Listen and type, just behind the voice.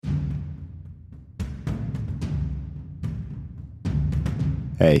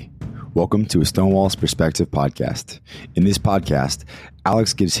Hey, welcome to a StoneWall's Perspective podcast. In this podcast,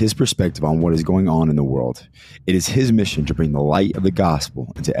 Alex gives his perspective on what is going on in the world. It is his mission to bring the light of the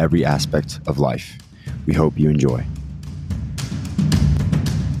gospel into every aspect of life. We hope you enjoy.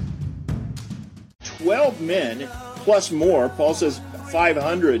 12 men plus more. Paul says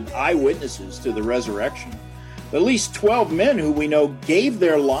 500 eyewitnesses to the resurrection. At least 12 men who we know gave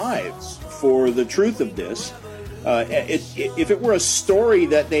their lives for the truth of this. If it were a story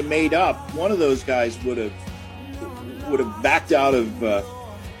that they made up, one of those guys would have backed out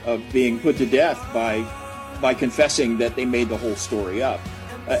of being put to death by confessing that they made the whole story up.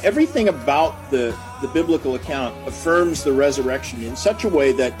 Everything about the biblical account affirms the resurrection in such a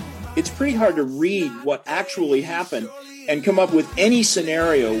way that it's pretty hard to read what actually happened and come up with any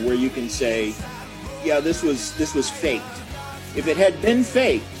scenario where you can say, yeah, this was faked. If it had been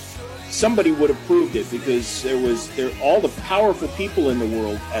faked, somebody would have proved it, because all the powerful people in the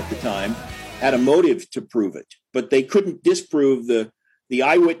world at the time had a motive to prove it, but they couldn't disprove the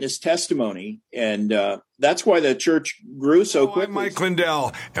eyewitness testimony, and that's why the church grew so quickly. I'm Mike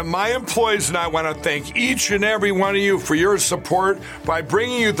Lindell, and my employees and I want to thank each and every one of you for your support by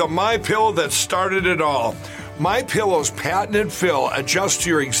bringing you the MyPillow that started it all. MyPillow's patented fill adjusts to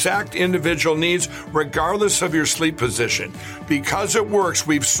your exact individual needs regardless of your sleep position. Because it works,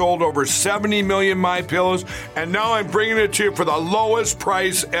 we've sold over 70 million MyPillows, and now I'm bringing it to you for the lowest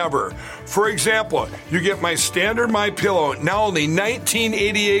price ever. For example, you get my standard MyPillow, now only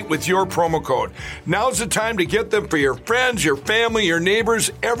 $19.88 with your promo code. Now's the time to get them for your friends, your family, your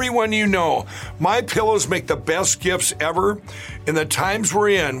neighbors, everyone you know. MyPillows make the best gifts ever. In the times we're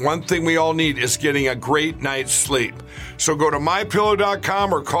in, one thing we all need is getting a great night's sleep. So go to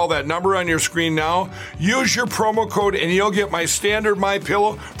MyPillow.com or call that number on your screen now. Use your promo code and you'll get my standard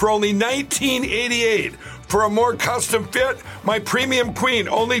MyPillow for only $19.88. For a more custom fit, my Premium Queen,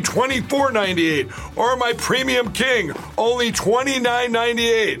 only $24.98. Or my Premium King, only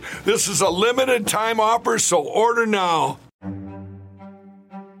 $29.98. This is a limited time offer, so order now.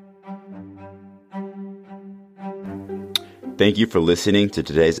 Thank you for listening to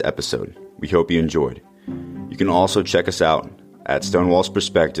today's episode. We hope you enjoyed. You can also check us out at StoneWall's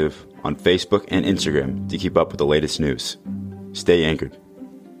Perspective on Facebook and Instagram to keep up with the latest news. Stay anchored.